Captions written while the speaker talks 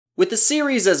With a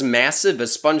series as massive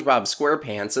as SpongeBob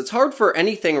SquarePants, it's hard for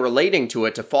anything relating to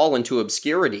it to fall into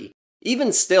obscurity.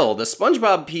 Even still, the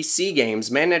SpongeBob PC games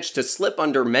managed to slip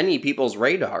under many people's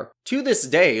radar. To this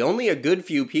day, only a good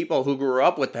few people who grew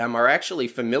up with them are actually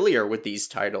familiar with these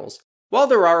titles. While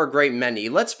there are a great many,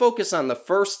 let's focus on the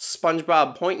first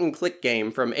SpongeBob point-and-click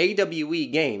game from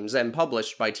AWE Games and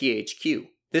published by THQ.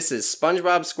 This is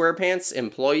SpongeBob SquarePants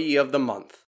Employee of the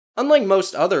Month. Unlike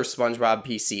most other SpongeBob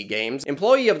PC games,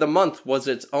 Employee of the Month was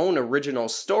its own original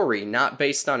story, not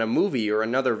based on a movie or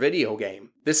another video game.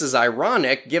 This is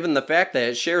ironic given the fact that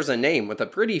it shares a name with a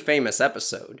pretty famous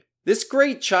episode. This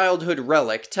great childhood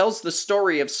relic tells the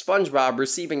story of SpongeBob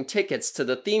receiving tickets to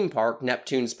the theme park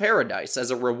Neptune's Paradise as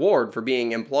a reward for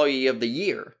being Employee of the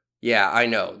Year. Yeah, I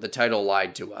know, the title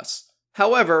lied to us.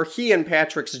 However, he and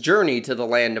Patrick's journey to the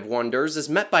Land of Wonders is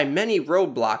met by many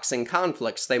roadblocks and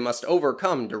conflicts they must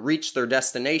overcome to reach their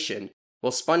destination.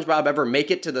 Will SpongeBob ever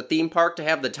make it to the theme park to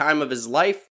have the time of his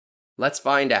life? Let's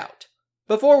find out.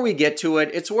 Before we get to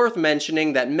it, it's worth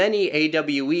mentioning that many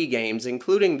AWE games,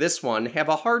 including this one, have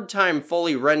a hard time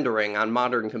fully rendering on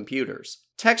modern computers.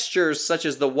 Textures such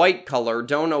as the white color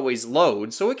don't always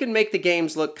load, so it can make the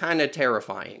games look kinda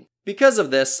terrifying. Because of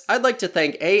this, I'd like to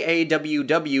thank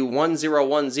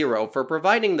AAWW1010 for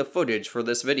providing the footage for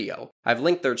this video. I've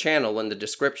linked their channel in the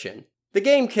description. The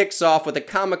game kicks off with a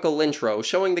comical intro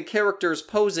showing the characters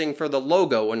posing for the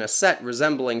logo in a set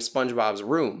resembling SpongeBob's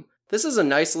room. This is a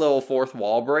nice little fourth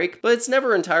wall break, but it's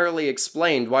never entirely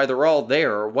explained why they're all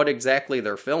there or what exactly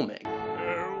they're filming.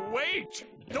 Wait!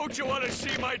 Don't you want to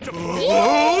see my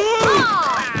Moonwalk!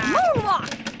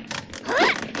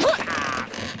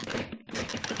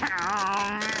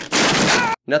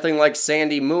 Nothing like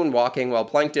Sandy moonwalking while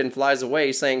Plankton flies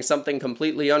away saying something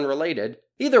completely unrelated.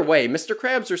 Either way, Mr.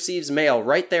 Krabs receives mail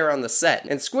right there on the set,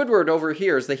 and Squidward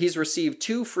overhears that he's received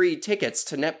 2 free tickets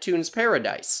to Neptune's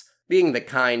Paradise. Being the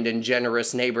kind and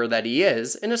generous neighbor that he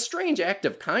is, in a strange act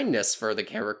of kindness for the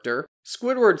character,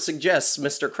 Squidward suggests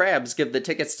Mr. Krabs give the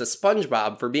tickets to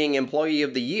SpongeBob for being Employee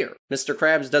of the Year. Mr.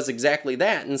 Krabs does exactly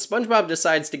that, and SpongeBob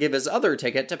decides to give his other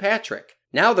ticket to Patrick.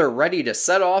 Now they're ready to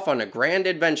set off on a grand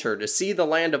adventure to see the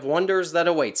Land of Wonders that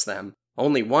awaits them.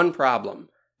 Only one problem.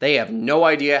 They have no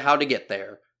idea how to get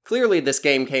there. Clearly this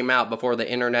game came out before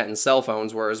the internet and cell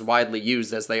phones were as widely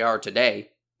used as they are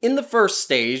today. In the first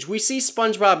stage, we see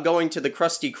SpongeBob going to the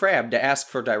Krusty Krab to ask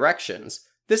for directions.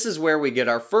 This is where we get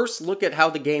our first look at how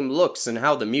the game looks and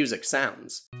how the music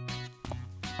sounds.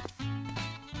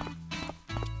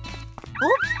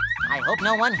 Oops! I hope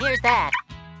no one hears that.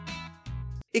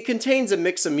 It contains a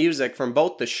mix of music from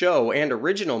both the show and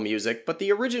original music, but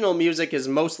the original music is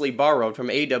mostly borrowed from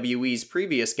AWE's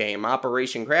previous game,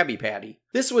 Operation Krabby Patty.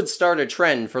 This would start a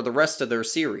trend for the rest of their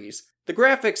series. The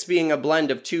graphics being a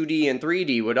blend of 2D and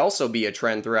 3D would also be a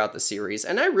trend throughout the series,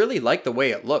 and I really like the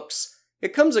way it looks.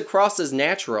 It comes across as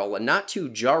natural and not too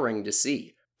jarring to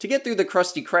see. To get through the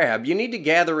Krusty Krab, you need to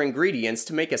gather ingredients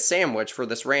to make a sandwich for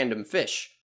this random fish.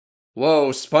 Whoa,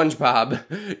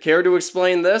 SpongeBob, care to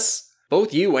explain this?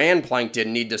 Both you and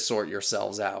Plankton need to sort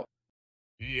yourselves out.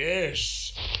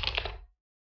 Yes.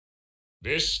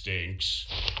 This stinks.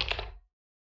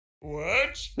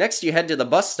 What? Next you head to the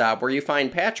bus stop where you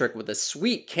find Patrick with a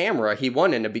sweet camera he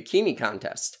won in a bikini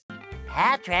contest.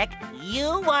 Patrick,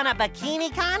 you won a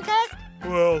bikini contest?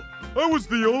 Well, I was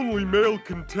the only male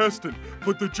contestant,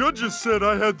 but the judges said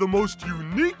I had the most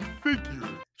unique figure.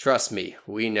 Trust me,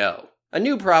 we know. A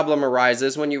new problem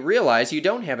arises when you realize you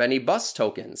don't have any bus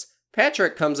tokens.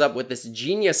 Patrick comes up with this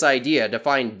genius idea to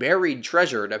find buried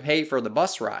treasure to pay for the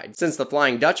bus ride, since the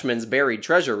Flying Dutchman's buried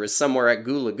treasure is somewhere at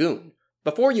Goo Lagoon.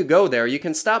 Before you go there, you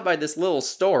can stop by this little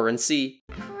store and see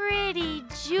pretty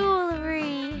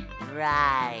jewelry.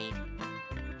 Right.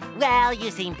 Well, you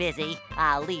seem busy.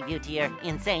 I'll leave you to your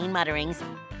insane mutterings.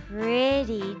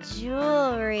 Pretty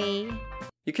jewelry.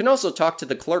 You can also talk to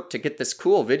the clerk to get this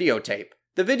cool videotape.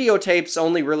 The videotapes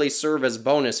only really serve as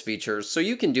bonus features, so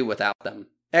you can do without them.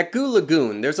 At Goo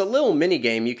Lagoon, there's a little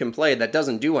minigame you can play that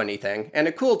doesn't do anything, and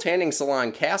a cool tanning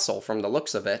salon castle from the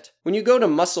looks of it. When you go to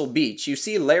Muscle Beach, you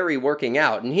see Larry working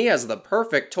out, and he has the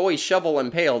perfect toy shovel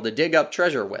and pail to dig up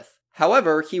treasure with.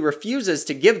 However, he refuses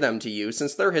to give them to you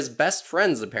since they're his best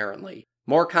friends apparently.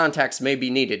 More context may be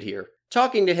needed here.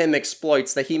 Talking to him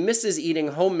exploits that he misses eating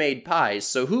homemade pies,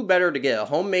 so who better to get a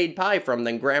homemade pie from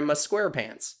than Grandma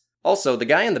Squarepants? Also, the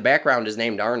guy in the background is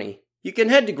named Arnie. You can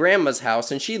head to Grandma's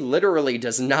house and she literally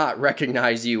does not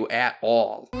recognize you at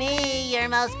all. Me, your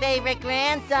most favorite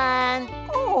grandson.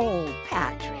 Oh,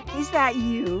 Patrick, is that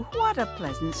you? What a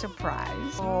pleasant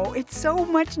surprise. Oh, it's so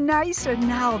much nicer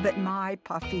now that my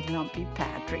puffy, lumpy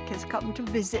Patrick has come to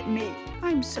visit me.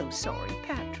 I'm so sorry,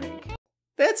 Patrick.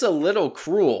 That's a little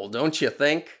cruel, don't you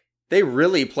think? They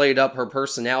really played up her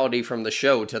personality from the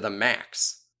show to the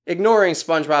max. Ignoring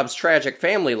SpongeBob's tragic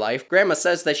family life, Grandma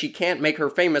says that she can't make her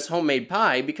famous homemade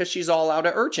pie because she's all out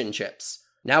of urchin chips.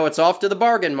 Now it's off to the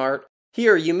bargain mart.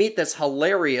 Here, you meet this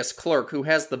hilarious clerk who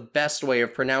has the best way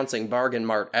of pronouncing bargain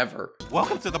mart ever.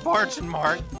 Welcome to the bargain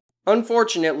mart.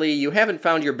 Unfortunately, you haven't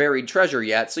found your buried treasure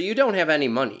yet, so you don't have any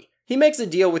money. He makes a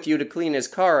deal with you to clean his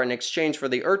car in exchange for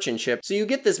the urchin chip, so you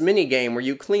get this minigame where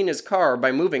you clean his car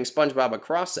by moving SpongeBob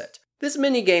across it. This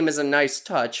minigame is a nice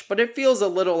touch, but it feels a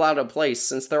little out of place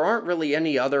since there aren't really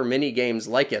any other minigames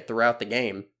like it throughout the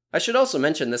game. I should also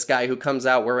mention this guy who comes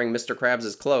out wearing Mr.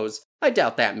 Krabs' clothes. I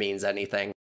doubt that means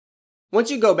anything. Once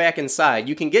you go back inside,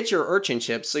 you can get your urchin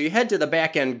chips, so you head to the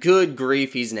back end. Good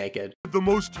grief, he's naked. The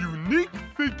most unique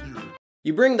figure.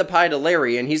 You bring the pie to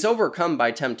Larry and he's overcome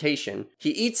by temptation.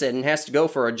 He eats it and has to go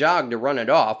for a jog to run it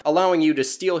off, allowing you to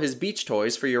steal his beach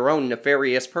toys for your own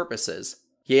nefarious purposes.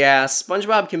 Yeah,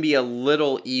 SpongeBob can be a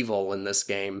little evil in this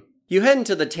game. You head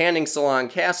into the tanning salon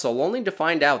castle only to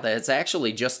find out that it's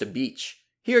actually just a beach.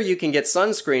 Here you can get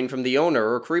sunscreen from the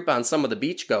owner or creep on some of the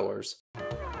beachgoers.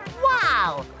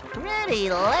 Wow! Pretty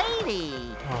lady!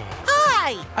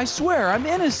 Hi! I swear, I'm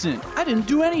innocent. I didn't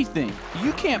do anything.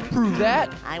 You can't prove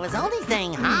that. I was only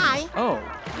saying hi. Oh,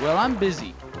 well, I'm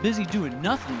busy. Busy doing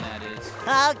nothing, that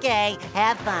is. Okay,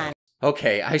 have fun.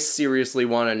 Okay, I seriously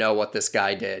want to know what this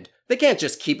guy did. They can't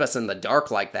just keep us in the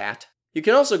dark like that. You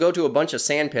can also go to a bunch of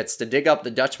sand pits to dig up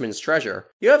the Dutchman's treasure.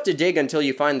 You have to dig until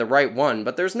you find the right one,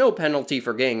 but there's no penalty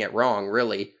for getting it wrong,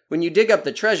 really. When you dig up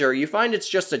the treasure, you find it's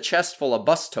just a chest full of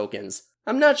bus tokens.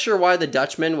 I'm not sure why the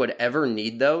Dutchman would ever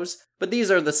need those, but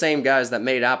these are the same guys that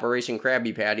made Operation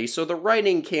Krabby Patty, so the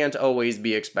writing can't always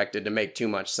be expected to make too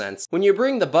much sense. When you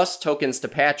bring the bus tokens to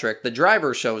Patrick, the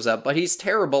driver shows up, but he's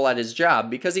terrible at his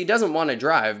job because he doesn't want to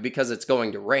drive because it's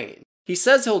going to rain. He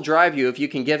says he'll drive you if you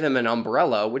can give him an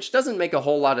umbrella, which doesn't make a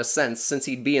whole lot of sense since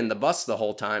he'd be in the bus the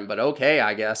whole time, but okay,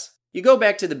 I guess. You go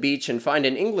back to the beach and find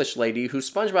an English lady who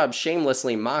SpongeBob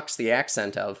shamelessly mocks the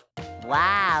accent of.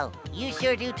 Wow, you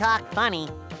sure do talk funny.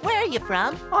 Where are you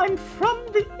from? I'm from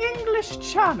the English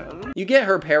Channel. You get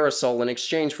her parasol in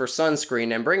exchange for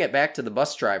sunscreen and bring it back to the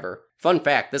bus driver. Fun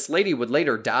fact, this lady would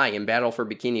later die in Battle for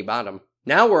Bikini Bottom.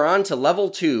 Now we're on to level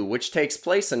 2, which takes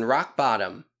place in Rock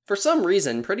Bottom. For some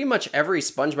reason, pretty much every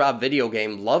SpongeBob video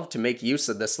game loved to make use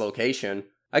of this location.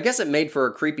 I guess it made for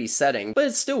a creepy setting, but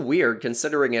it's still weird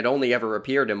considering it only ever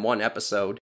appeared in one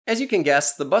episode. As you can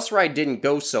guess, the bus ride didn't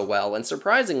go so well, and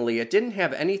surprisingly, it didn't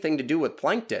have anything to do with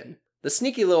Plankton. The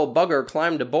sneaky little bugger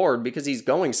climbed aboard because he's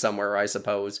going somewhere, I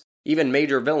suppose. Even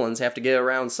major villains have to get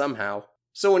around somehow.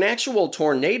 So an actual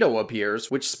tornado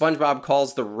appears, which SpongeBob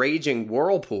calls the Raging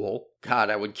Whirlpool. God,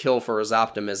 I would kill for his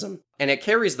optimism. And it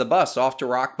carries the bus off to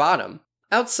Rock Bottom.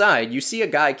 Outside, you see a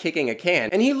guy kicking a can,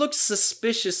 and he looks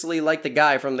suspiciously like the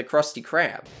guy from the Krusty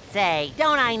Krab. Say,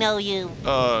 don't I know you?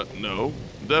 No,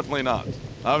 definitely not.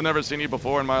 I've never seen you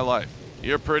before in my life.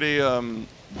 You're pretty,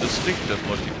 distinctive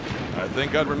looking. I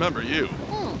think I'd remember you.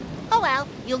 Oh well,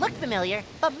 you look familiar,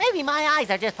 but maybe my eyes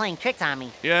are just playing tricks on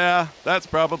me. Yeah, that's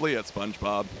probably it,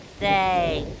 SpongeBob.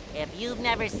 Say, if you've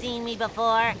never seen me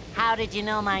before, how did you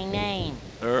know my name?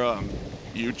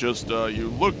 You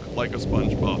look like a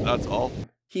SpongeBob, that's all.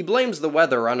 He blames the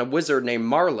weather on a wizard named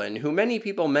Marlin, who many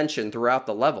people mention throughout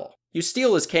the level. You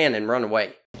steal his can and run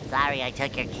away. Sorry I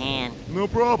took your can. No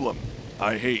problem.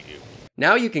 I hate you.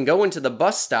 Now you can go into the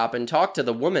bus stop and talk to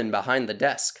the woman behind the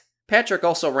desk. Patrick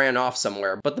also ran off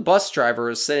somewhere, but the bus driver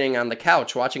is sitting on the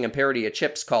couch watching a parody of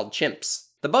Chips called Chimps.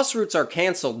 The bus routes are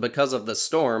cancelled because of the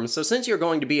storm, so since you're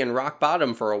going to be in Rock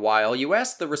Bottom for a while, you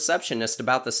ask the receptionist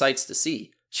about the sights to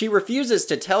see. She refuses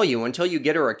to tell you until you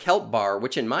get her a kelp bar,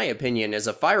 which in my opinion is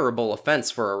a fireable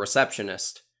offense for a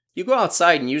receptionist. You go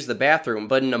outside and use the bathroom,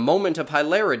 but in a moment of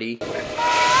hilarity,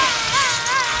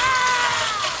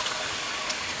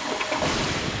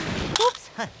 Oops,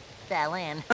 fell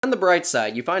in. on the bright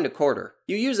side, you find a quarter.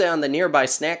 You use it on the nearby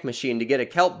snack machine to get a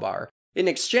kelp bar. In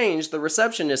exchange, the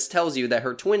receptionist tells you that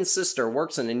her twin sister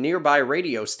works in a nearby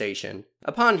radio station.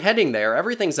 Upon heading there,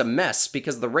 everything's a mess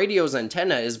because the radio's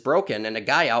antenna is broken and a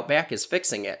guy out back is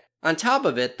fixing it. On top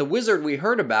of it, the wizard we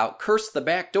heard about cursed the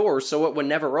back door so it would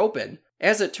never open.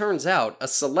 As it turns out, a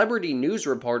celebrity news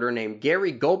reporter named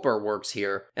Gary Gulper works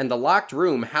here, and the locked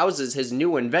room houses his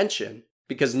new invention,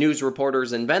 because news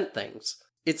reporters invent things.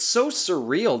 It's so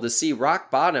surreal to see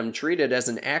Rock Bottom treated as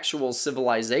an actual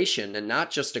civilization and not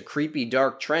just a creepy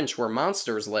dark trench where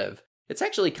monsters live. It's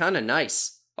actually kinda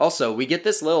nice. Also, we get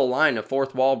this little line of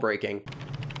fourth wall breaking.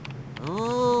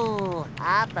 Ooh,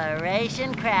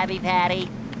 Operation Krabby Patty.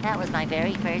 That was my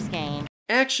very first game.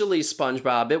 Actually,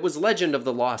 SpongeBob, it was Legend of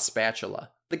the Lost Spatula.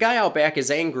 The guy out back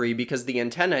is angry because the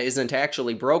antenna isn't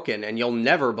actually broken and you'll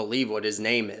never believe what his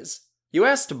name is. You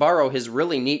asked to borrow his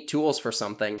really neat tools for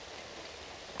something.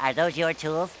 Are those your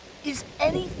tools? Is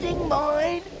anything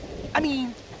mine? I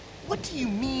mean, what do you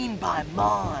mean by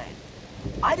mine?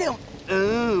 I don't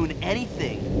own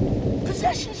anything.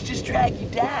 Possessions just drag you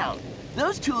down.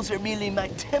 Those tools are merely my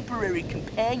temporary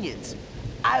companions.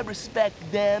 I respect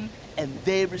them, and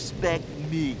they respect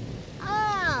me.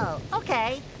 Oh,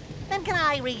 okay. Then can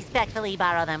I respectfully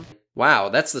borrow them? Wow,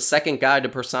 that's the second guy to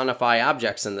personify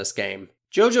objects in this game.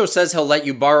 Jojo says he'll let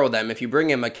you borrow them if you bring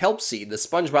him a kelp seed, the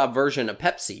SpongeBob version of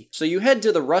Pepsi. So you head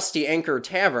to the Rusty Anchor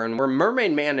Tavern where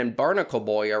Mermaid Man and Barnacle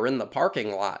Boy are in the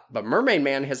parking lot, but Mermaid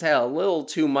Man has had a little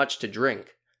too much to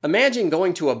drink. Imagine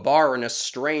going to a bar in a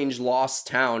strange lost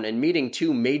town and meeting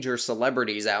two major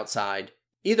celebrities outside.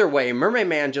 Either way, Mermaid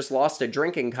Man just lost a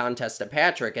drinking contest to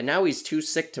Patrick and now he's too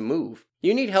sick to move.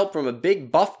 You need help from a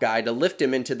big buff guy to lift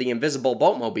him into the invisible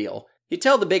boatmobile. You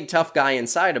tell the big tough guy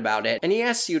inside about it, and he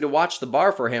asks you to watch the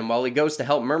bar for him while he goes to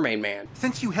help Mermaid Man.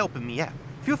 Since you helping me out,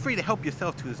 feel free to help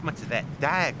yourself to as much of that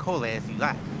Diet Cola as you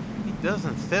like. It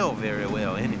doesn't sell very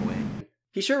well anyway.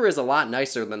 He sure is a lot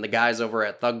nicer than the guys over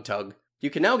at Thug Tug. You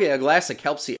can now get a glass of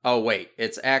kelp seed. Oh wait,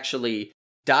 it's actually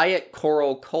Diet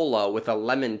Coral Cola with a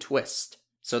lemon twist.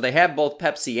 So they have both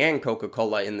Pepsi and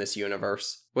Coca-Cola in this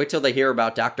universe. Wait till they hear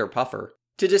about Dr. Puffer.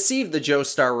 To deceive the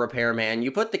Joestar repairman,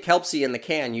 you put the kelpsie in the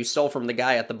can you stole from the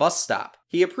guy at the bus stop.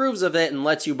 He approves of it and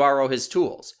lets you borrow his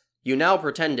tools. You now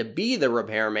pretend to be the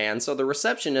repairman, so the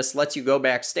receptionist lets you go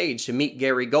backstage to meet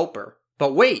Gary Gulper.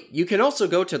 But wait, you can also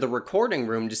go to the recording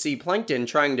room to see Plankton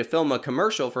trying to film a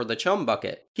commercial for the Chum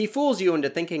Bucket. He fools you into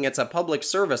thinking it's a public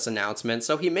service announcement,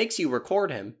 so he makes you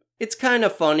record him. It's kind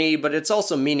of funny, but it's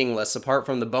also meaningless apart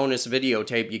from the bonus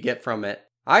videotape you get from it.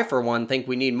 I, for one, think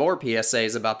we need more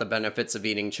PSAs about the benefits of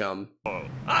eating chum.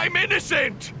 I'm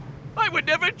innocent! I would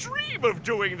never dream of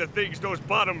doing the things those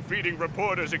bottom-feeding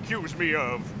reporters accuse me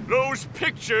of. Those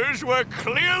pictures were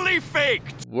clearly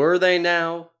faked! Were they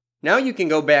now? Now you can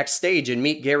go backstage and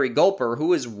meet Gary Gulper,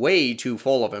 who is way too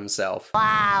full of himself.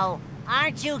 Wow,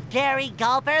 aren't you Gary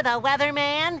Gulper, the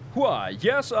weatherman? Why,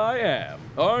 yes I am.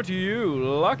 Aren't you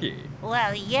lucky?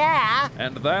 Well, yeah.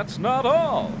 And that's not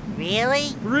all.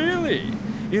 Really? Really?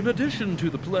 In addition to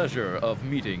the pleasure of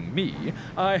meeting me,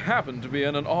 I happen to be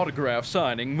in an autograph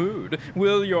signing mood.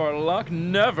 Will your luck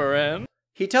never end?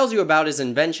 He tells you about his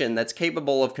invention that's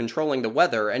capable of controlling the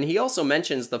weather, and he also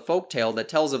mentions the folktale that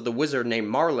tells of the wizard named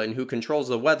Marlin who controls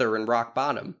the weather in Rock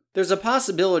Bottom. There's a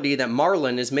possibility that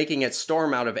Marlin is making it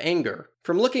storm out of anger.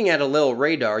 From looking at a little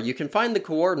radar, you can find the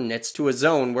coordinates to a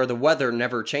zone where the weather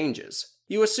never changes.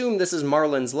 You assume this is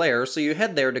Marlin's lair, so you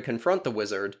head there to confront the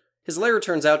wizard. His lair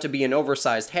turns out to be an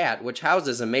oversized hat, which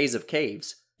houses a maze of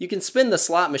caves. You can spin the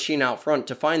slot machine out front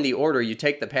to find the order you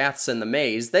take the paths in the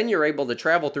maze, then you're able to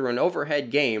travel through an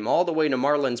overhead game all the way to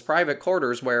Marlin's private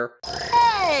quarters where...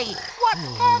 Hey!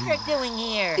 What's Patrick doing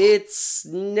here? It's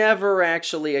never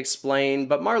actually explained,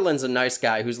 but Marlin's a nice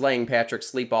guy who's letting Patrick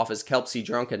sleep off his kelpsie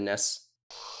drunkenness.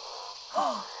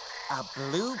 A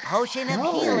blue potion of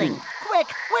healing. Quick,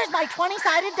 where's my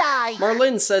 20-sided die?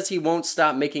 Marlin says he won't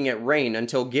stop making it rain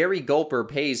until Gary Gulper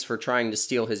pays for trying to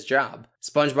steal his job.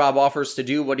 SpongeBob offers to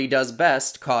do what he does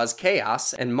best, cause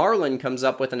chaos, and Marlin comes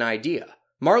up with an idea.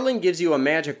 Marlin gives you a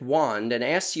magic wand and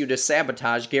asks you to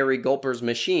sabotage Gary Gulper's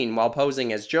machine while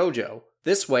posing as JoJo.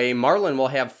 This way, Marlin will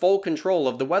have full control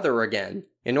of the weather again.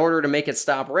 In order to make it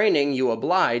stop raining, you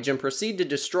oblige and proceed to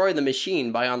destroy the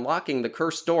machine by unlocking the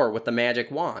cursed door with the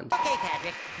magic wand. Okay,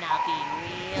 Patrick, now be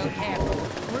real careful.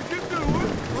 I can do it!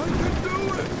 I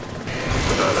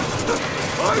can do it!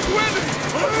 I'm winning!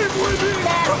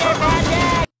 Faster,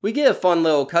 Patrick! We get a fun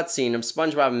little cutscene of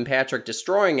SpongeBob and Patrick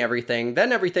destroying everything,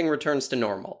 then everything returns to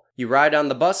normal. You ride on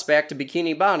the bus back to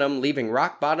Bikini Bottom, leaving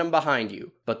Rock Bottom behind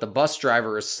you. But the bus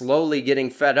driver is slowly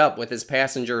getting fed up with his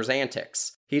passengers'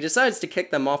 antics. He decides to kick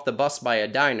them off the bus by a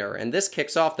diner, and this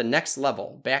kicks off the next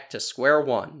level, back to square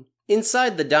one.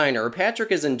 Inside the diner,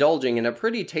 Patrick is indulging in a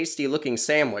pretty tasty-looking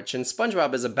sandwich, and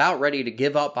SpongeBob is about ready to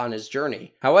give up on his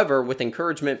journey. However, with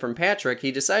encouragement from Patrick,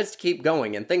 he decides to keep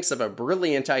going and thinks of a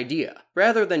brilliant idea.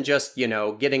 Rather than just,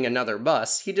 getting another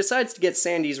bus, he decides to get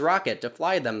Sandy's rocket to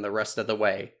fly them the rest of the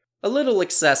way. A little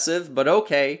excessive, but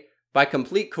okay. By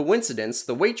complete coincidence,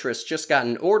 the waitress just got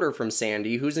an order from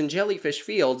Sandy, who's in Jellyfish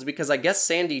Fields because I guess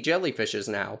Sandy jellyfishes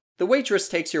now. The waitress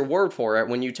takes your word for it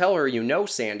when you tell her you know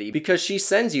Sandy because she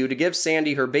sends you to give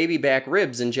Sandy her baby back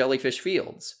ribs in Jellyfish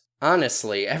Fields.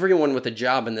 Honestly, everyone with a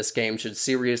job in this game should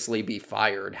seriously be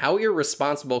fired. How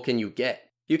irresponsible can you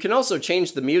get? You can also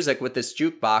change the music with this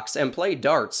jukebox and play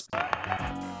darts. I'm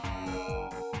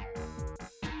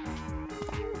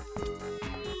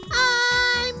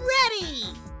ready!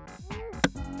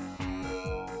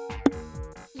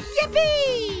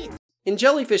 Yippee! In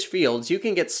Jellyfish Fields, you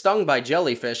can get stung by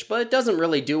jellyfish, but it doesn't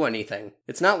really do anything.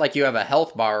 It's not like you have a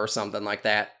health bar or something like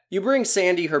that. You bring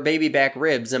Sandy her baby back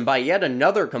ribs, and by yet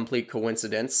another complete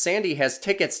coincidence, Sandy has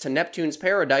tickets to Neptune's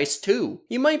Paradise too.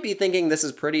 You might be thinking this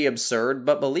is pretty absurd,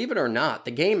 but believe it or not,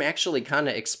 the game actually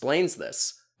kinda explains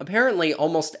this. Apparently,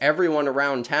 almost everyone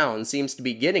around town seems to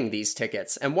be getting these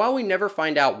tickets, and while we never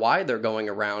find out why they're going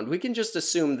around, we can just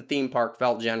assume the theme park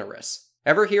felt generous.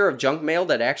 Ever hear of junk mail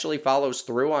that actually follows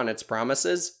through on its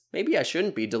promises? Maybe I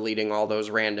shouldn't be deleting all those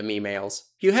random emails.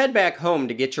 You head back home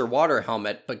to get your water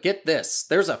helmet, but get this,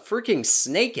 there's a freaking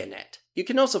snake in it. You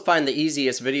can also find the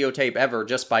easiest videotape ever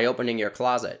just by opening your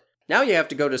closet. Now you have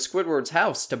to go to Squidward's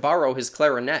house to borrow his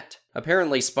clarinet.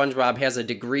 Apparently SpongeBob has a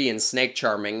degree in snake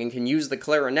charming and can use the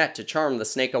clarinet to charm the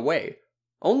snake away.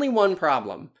 Only one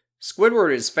problem.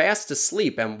 Squidward is fast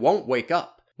asleep and won't wake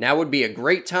up. Now would be a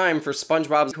great time for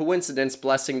SpongeBob's coincidence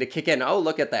blessing to kick in. Oh,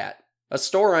 look at that. A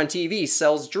store on TV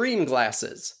sells dream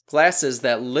glasses. Glasses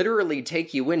that literally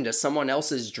take you into someone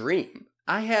else's dream.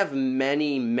 I have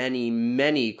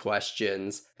many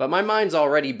questions, but my mind's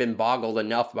already been boggled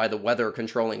enough by the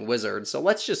weather-controlling wizard, so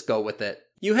let's just go with it.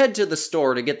 You head to the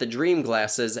store to get the dream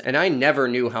glasses, and I never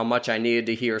knew how much I needed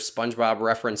to hear SpongeBob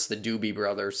reference the Doobie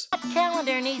Brothers. That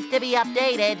calendar needs to be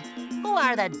updated. Who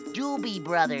are the Doobie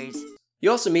Brothers? You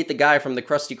also meet the guy from the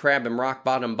Krusty Krab and Rock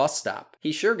Bottom bus stop.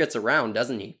 He sure gets around,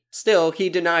 doesn't he? Still, he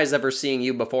denies ever seeing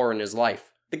you before in his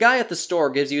life. The guy at the store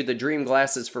gives you the dream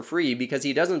glasses for free because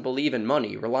he doesn't believe in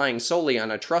money, relying solely on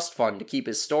a trust fund to keep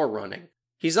his store running.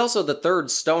 He's also the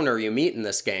third stoner you meet in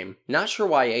this game. Not sure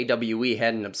why AWE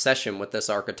had an obsession with this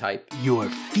archetype. Your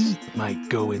feet might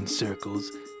go in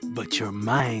circles, but your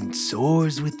mind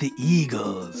soars with the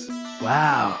eagles.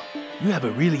 Wow, you have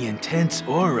a really intense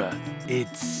aura.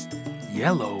 It's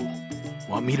yellow.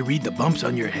 Want me to read the bumps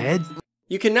on your head?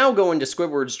 You can now go into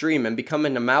Squidward's dream and become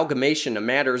an amalgamation of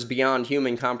matters beyond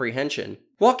human comprehension.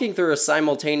 Walking through a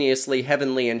simultaneously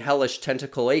heavenly and hellish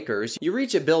tentacle acres, you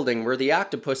reach a building where the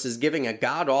octopus is giving a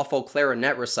god-awful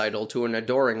clarinet recital to an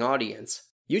adoring audience.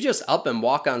 You just up and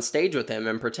walk on stage with him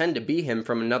and pretend to be him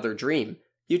from another dream.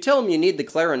 You tell him you need the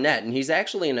clarinet and he's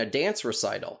actually in a dance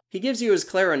recital. He gives you his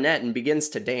clarinet and begins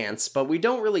to dance, but we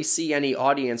don't really see any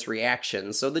audience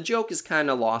reaction, so the joke is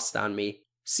kinda lost on me.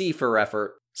 C for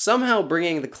effort. Somehow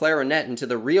bringing the clarinet into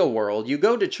the real world, you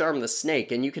go to charm the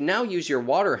snake and you can now use your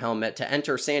water helmet to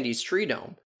enter Sandy's tree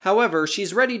dome. However,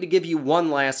 she's ready to give you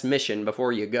one last mission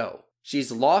before you go.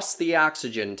 She's lost the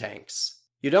oxygen tanks.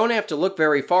 You don't have to look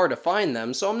very far to find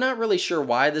them, so I'm not really sure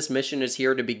why this mission is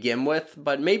here to begin with,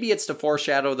 but maybe it's to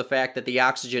foreshadow the fact that the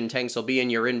oxygen tanks will be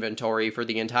in your inventory for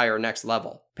the entire next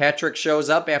level. Patrick shows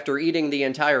up after eating the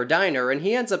entire diner, and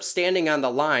he ends up standing on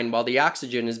the line while the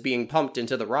oxygen is being pumped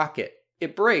into the rocket.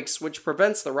 It breaks, which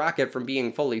prevents the rocket from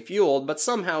being fully fueled, but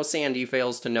somehow Sandy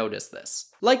fails to notice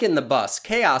this. Like in the bus,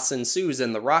 chaos ensues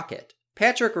in the rocket.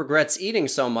 Patrick regrets eating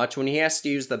so much when he has to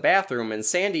use the bathroom, and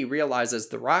Sandy realizes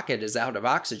the rocket is out of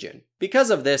oxygen. Because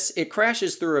of this, it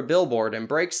crashes through a billboard and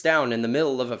breaks down in the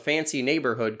middle of a fancy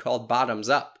neighborhood called Bottoms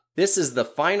Up. This is the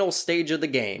final stage of the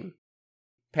game.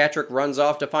 Patrick runs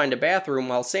off to find a bathroom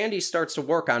while Sandy starts to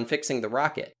work on fixing the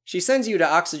rocket. She sends you to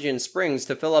Oxygen Springs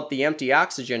to fill up the empty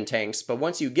oxygen tanks, but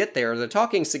once you get there, the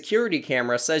talking security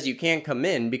camera says you can't come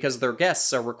in because their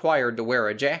guests are required to wear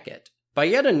a jacket. By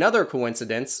yet another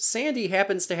coincidence, Sandy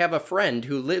happens to have a friend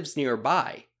who lives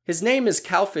nearby. His name is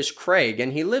Cowfish Craig,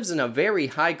 and he lives in a very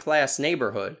high-class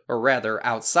neighborhood, or rather,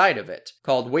 outside of it,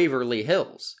 called Waverly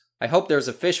Hills. I hope there's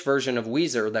a fish version of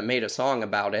Weezer that made a song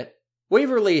about it.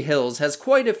 Waverly Hills has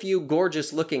quite a few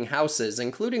gorgeous-looking houses,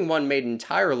 including one made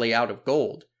entirely out of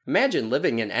gold. Imagine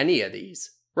living in any of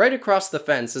these. Right across the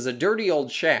fence is a dirty old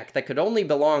shack that could only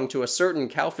belong to a certain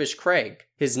Cowfish Craig.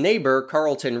 His neighbor,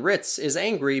 Carlton Ritz, is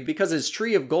angry because his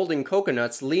tree of golden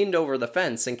coconuts leaned over the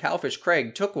fence and Cowfish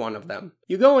Craig took one of them.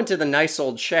 You go into the nice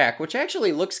old shack, which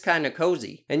actually looks kinda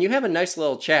cozy, and you have a nice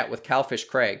little chat with Cowfish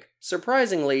Craig.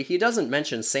 Surprisingly, he doesn't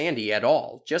mention Sandy at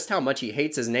all, just how much he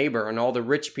hates his neighbor and all the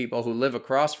rich people who live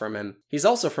across from him. He's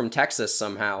also from Texas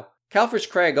somehow. Cowfish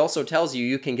Craig also tells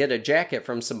you can get a jacket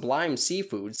from Sublime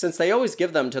Seafood since they always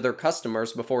give them to their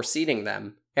customers before seating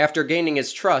them. After gaining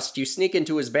his trust, you sneak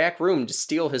into his back room to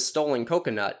steal his stolen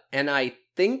coconut, and I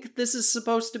think this is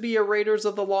supposed to be a Raiders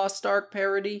of the Lost Ark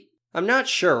parody? I'm not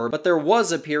sure, but there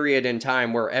was a period in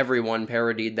time where everyone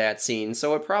parodied that scene,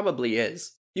 so it probably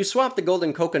is. You swap the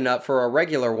golden coconut for a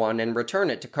regular one and return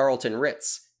it to Carlton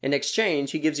Ritz. In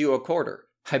exchange, he gives you a quarter.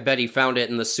 I bet he found it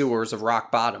in the sewers of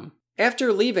Rock Bottom.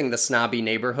 After leaving the snobby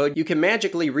neighborhood, you can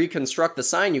magically reconstruct the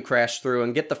sign you crashed through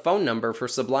and get the phone number for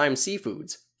Sublime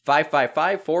Seafoods.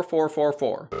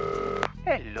 555-4444.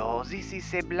 Hello, this is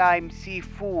Sublime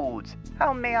Seafoods.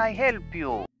 How may I help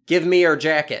you? Give me your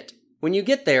jacket. When you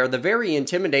get there, the very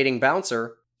unintimidating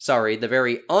bouncer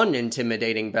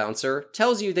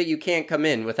tells you that you can't come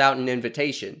in without an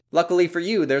invitation. Luckily for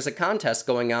you, there's a contest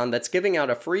going on that's giving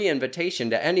out a free invitation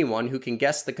to anyone who can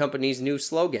guess the company's new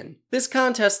slogan. This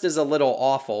contest is a little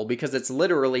awful because it's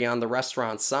literally on the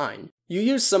restaurant's sign. You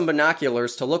use some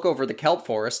binoculars to look over the kelp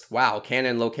forest, wow,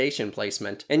 Canon location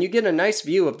placement, and you get a nice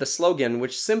view of the slogan,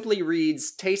 which simply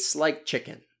reads, "Tastes like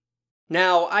chicken."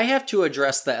 Now, I have to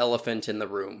address the elephant in the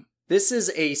room. This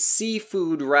is a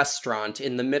seafood restaurant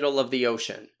in the middle of the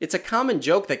ocean. It's a common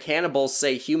joke that cannibals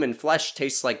say human flesh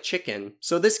tastes like chicken,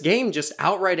 so this game just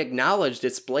outright acknowledged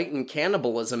its blatant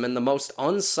cannibalism in the most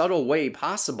unsubtle way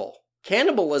possible.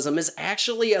 Cannibalism is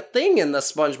actually a thing in the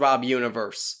SpongeBob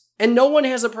universe, and no one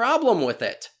has a problem with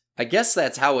it. I guess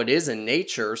that's how it is in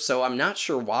nature, so I'm not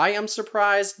sure why I'm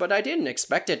surprised, but I didn't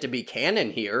expect it to be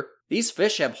canon here. These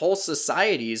fish have whole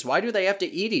societies, why do they have to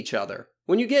eat each other?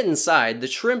 When you get inside, the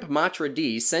shrimp maitre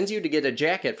d' sends you to get a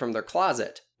jacket from their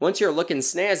closet. Once you're looking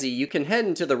snazzy, you can head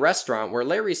into the restaurant where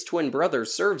Larry's twin brother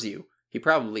serves you. He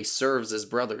probably serves his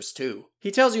brothers too.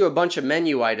 He tells you a bunch of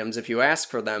menu items if you ask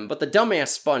for them, but the dumbass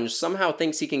sponge somehow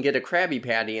thinks he can get a Krabby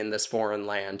Patty in this foreign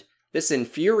land. This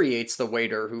infuriates the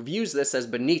waiter, who views this as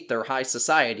beneath their high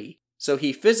society. So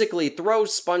he physically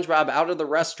throws SpongeBob out of the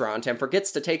restaurant and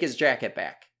forgets to take his jacket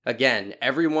back. Again,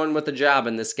 everyone with a job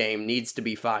in this game needs to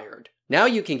be fired. Now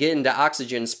you can get into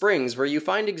Oxygen Springs, where you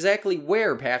find exactly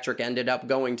where Patrick ended up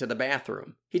going to the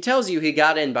bathroom. He tells you he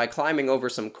got in by climbing over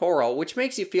some coral, which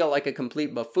makes you feel like a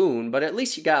complete buffoon, but at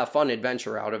least you got a fun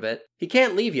adventure out of it. He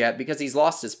can't leave yet because he's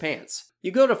lost his pants.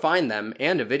 You go to find them,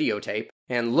 and a videotape,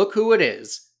 and look who it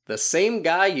is. The same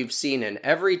guy you've seen in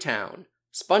every town.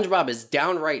 SpongeBob is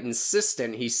downright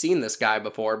insistent he's seen this guy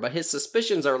before, but his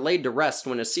suspicions are laid to rest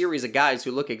when a series of guys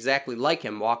who look exactly like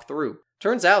him walk through.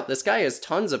 Turns out this guy has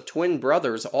tons of twin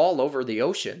brothers all over the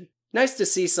ocean. Nice to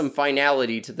see some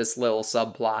finality to this little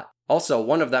subplot. Also,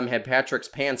 one of them had Patrick's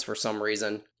pants for some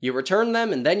reason. You return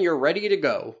them and then you're ready to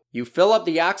go. You fill up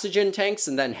the oxygen tanks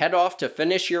and then head off to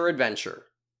finish your adventure.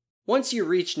 Once you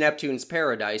reach Neptune's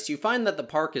Paradise, you find that the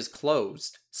park is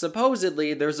closed.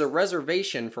 Supposedly, there's a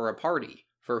reservation for a party.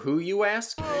 For who, you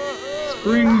ask?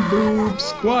 Spring Boob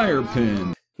Squire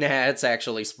Pin. Nah, it's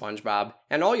actually SpongeBob,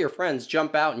 and all your friends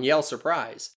jump out and yell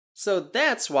surprise. So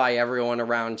that's why everyone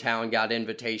around town got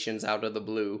invitations out of the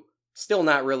blue. Still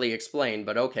not really explained,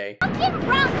 but okay. Get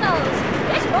Broncos!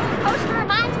 This roller coaster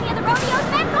reminds me of the rodeos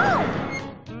back home!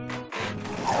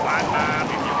 SpongeBob,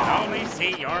 if you could only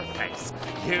see your face,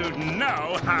 you'd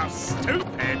know how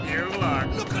stupid you look.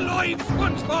 Look alive,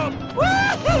 SpongeBob!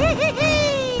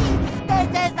 This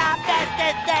is the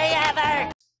bestest day ever!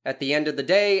 At the end of the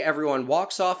day, everyone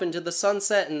walks off into the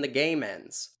sunset and the game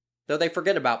ends. Though they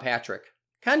forget about Patrick.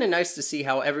 Kinda nice to see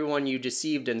how everyone you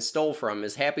deceived and stole from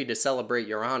is happy to celebrate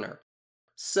your honor.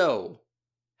 So,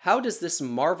 how does this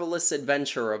marvelous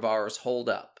adventure of ours hold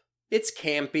up? It's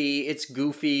campy, it's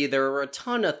goofy, there are a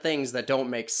ton of things that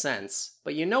don't make sense,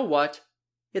 but you know what?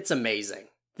 It's amazing.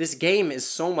 This game is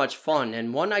so much fun,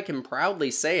 and one I can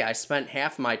proudly say I spent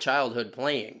half my childhood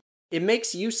playing. It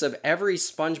makes use of every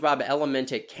SpongeBob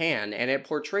element it can, and it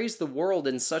portrays the world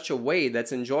in such a way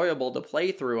that's enjoyable to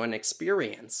play through and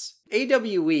experience.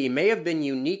 AWE may have been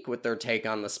unique with their take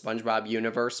on the SpongeBob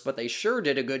universe, but they sure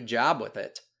did a good job with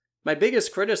it. My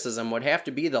biggest criticism would have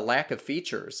to be the lack of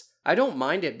features. I don't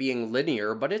mind it being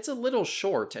linear, but it's a little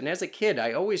short, and as a kid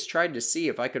I always tried to see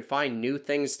if I could find new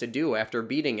things to do after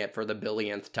beating it for the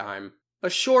billionth time. A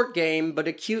short game, but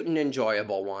a cute and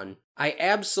enjoyable one. I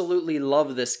absolutely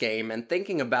love this game, and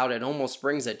thinking about it almost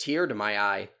brings a tear to my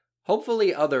eye.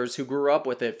 Hopefully others who grew up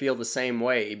with it feel the same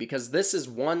way, because this is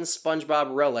one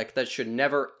SpongeBob relic that should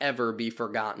never ever be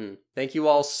forgotten. Thank you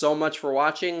all so much for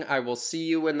watching. I will see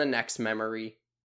you in the next memory.